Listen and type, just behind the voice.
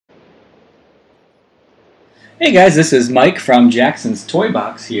Hey guys, this is Mike from Jackson's Toy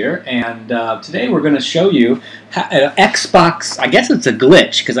Box here, and today we're going to show you how, Xbox. I guess it's a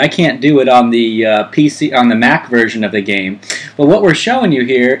glitch because I can't do it on the PC, on the Mac version of the game. But what we're showing you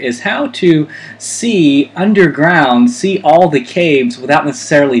here is how to see underground, see all the caves without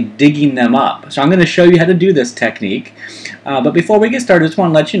necessarily digging them up. So I'm going to show you how to do this technique. But before we get started, I just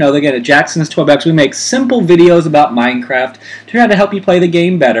want to let you know that again at Jackson's Toy Box we make simple videos about Minecraft to try to help you play the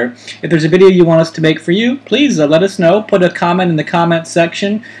game better. If there's a video you want us to make for you, please let us know. Put a comment in the comments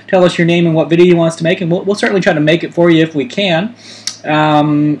section. Tell us your name and what video you want us to make, and we'll certainly try to make it for you if we can.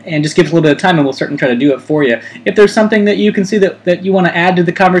 And just give us a little bit of time and we'll certainly try to do it for you. If there's something that you can see that you want to add to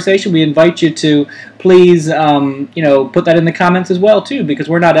the conversation, we invite you to please put that in the comments as well too, because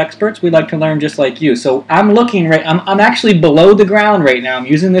we're not experts. We like to learn just like you. So I'm looking I'm actually below the ground right now. I'm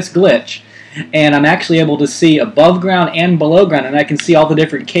using this glitch and I'm actually able to see above ground and below ground, and I can see all the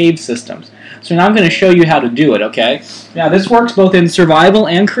different cave systems. So now I'm going to show you how to do it, okay? Now this works both in survival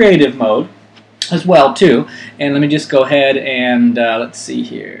and creative mode as well too. And let me just go ahead and let's see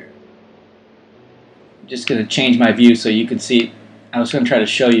here. I'm just going to change my view so you can see. I was going to try to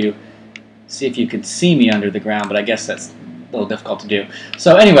show you, see if you could see me under the ground, but I guess that's a little difficult to do.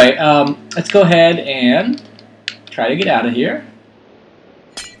 So anyway, let's go ahead and try to get out of here.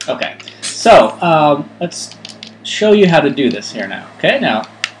 Okay, so let's show you how to do this here now. Okay, now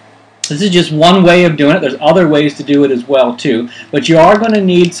this is just one way of doing it. There's other ways to do it as well too, but you are going to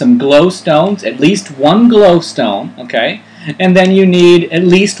need some glowstones, at least one glowstone, okay? And then you need at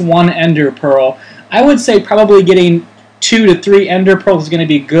least one ender pearl. I would say probably getting 2 to 3 ender pearls is going to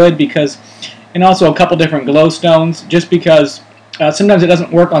be good, because, and also a couple different glowstones, just because sometimes it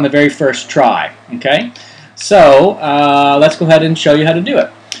doesn't work on the very first try, okay? So let's go ahead and show you how to do it.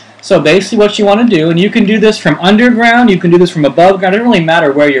 So basically what you want to do, and you can do this from underground, you can do this from above ground, it doesn't really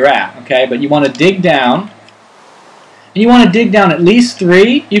matter where you're at, okay? But you want to dig down, and you want to dig down at least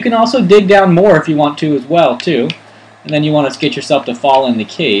 3. You can also dig down more if you want to as well too. And then you want to get yourself to fall in the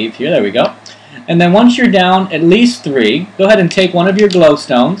cave here, there we go. And then once you're down at least 3, go ahead and take one of your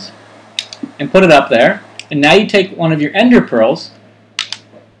glowstones and put it up there. And now you take one of your ender pearls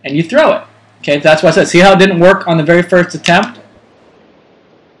and you throw it. Okay, that's why I said, see how it didn't work on the very first attempt?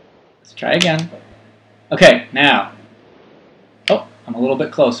 Try again. Okay, now. Oh, I'm a little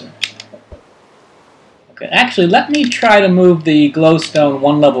bit closer. Okay, actually, let me try to move the glowstone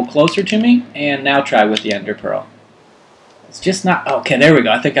one level closer to me, and now try with the ender pearl. It's just not. Okay, there we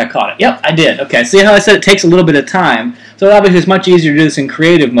go. I think I caught it. Yep, I did. Okay, see how I said it takes a little bit of time? So obviously, it's much easier to do this in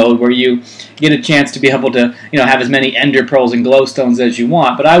creative mode, where you get a chance to be able to, have as many ender pearls and glowstones as you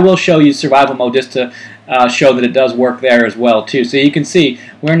want. But I will show you survival mode just to show that it does work there as well too. So you can see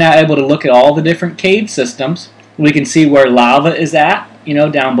we're now able to look at all the different cave systems. We can see where lava is at,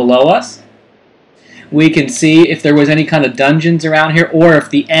 down below us. We can see if there was any kind of dungeons around here, or if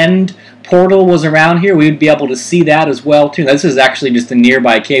the end portal was around here, we would be able to see that as well too. Now, this is actually just a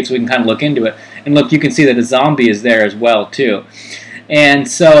nearby cave, so we can kind of look into it. And look, you can see that a zombie is there as well too. And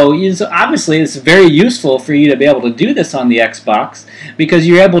so obviously it's very useful for you to be able to do this on the Xbox, because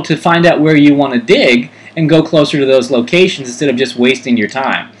you're able to find out where you want to dig and go closer to those locations instead of just wasting your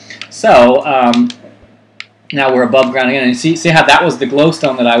time. So now we're above ground again, and see how that was the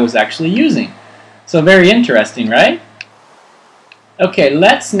glowstone that I was actually using. So very interesting, right? Okay,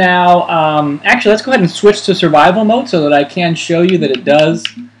 let's now actually let's go ahead and switch to survival mode so that I can show you that it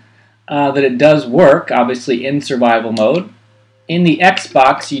does work. Obviously in survival mode. In the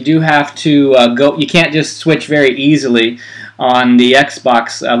Xbox, you do have to go. You can't just switch very easily on the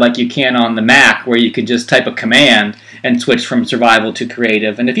Xbox like you can on the Mac, where you could just type a command and switch from survival to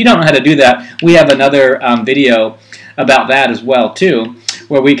creative. And if you don't know how to do that, we have another video about that as well too,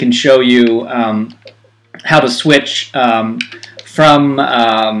 where we can show you how to switch from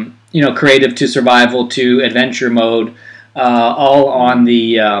creative to survival to adventure mode, all on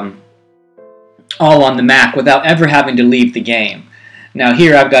the Mac without ever having to leave the game. Now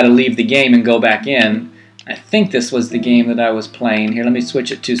here I've got to leave the game and go back in. I think this was the game that I was playing. Here, let me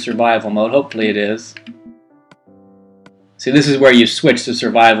switch it to survival mode. Hopefully it is. See, this is where you switch to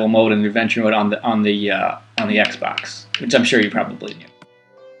survival mode and adventure mode on the Xbox, which I'm sure you probably knew.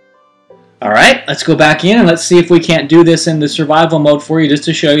 All right, let's go back in and let's see if we can't do this in the survival mode for you, just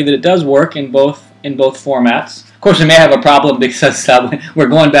to show you that it does work in both formats. Of course, we may have a problem because we're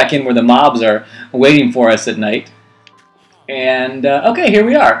going back in where the mobs are waiting for us at night. And okay, here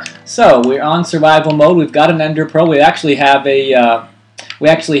we are. So we're on survival mode. We've got an ender pearl. We actually have our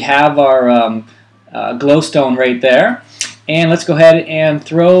glowstone right there. And let's go ahead and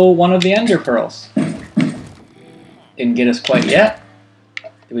throw one of the ender pearls. Didn't get us quite yet.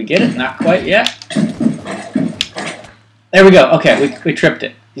 Did we get it? Not quite yet. There we go. Okay, we tripped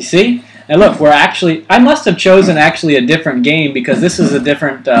it. You see? And look, we're actually... I must have chosen actually a different game because this is a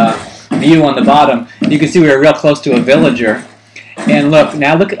different view on the bottom. You can see we were real close to a villager. And look,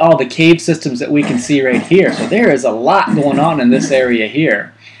 now look at all the cave systems that we can see right here. So there is a lot going on in this area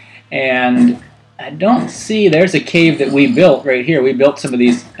here. And I don't see... There's a cave that we built right here. We built some of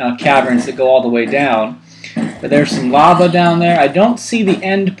these caverns that go all the way down. But there's some lava down there. I don't see the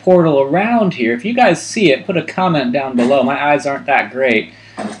end portal around here. If you guys see it, put a comment down below. My eyes aren't that great.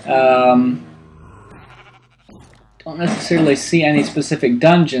 Don't necessarily see any specific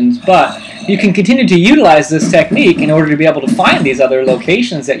dungeons, but you can continue to utilize this technique in order to be able to find these other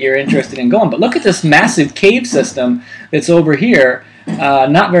locations that you're interested in going. But look at this massive cave system that's over here,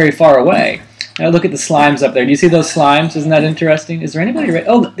 not very far away. Now look at the slimes up there. Do you see those slimes? Isn't that interesting? Is there anybody right?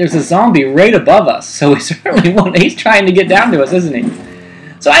 Oh, there's a zombie right above us. So we certainly won't. He's trying to get down to us, isn't he?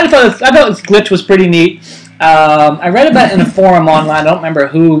 So I thought this glitch was pretty neat. I read about it in a forum online. I don't remember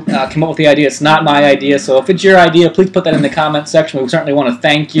who came up with the idea. It's not my idea. So if it's your idea, please put that in the comments section. We certainly want to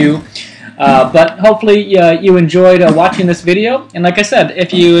thank you. But hopefully you enjoyed watching this video. And like I said,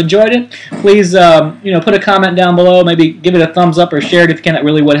 if you enjoyed it, please put a comment down below. Maybe give it a thumbs up or share it if you can. That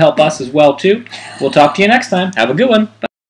really would help us as well too. We'll talk to you next time. Have a good one. Bye.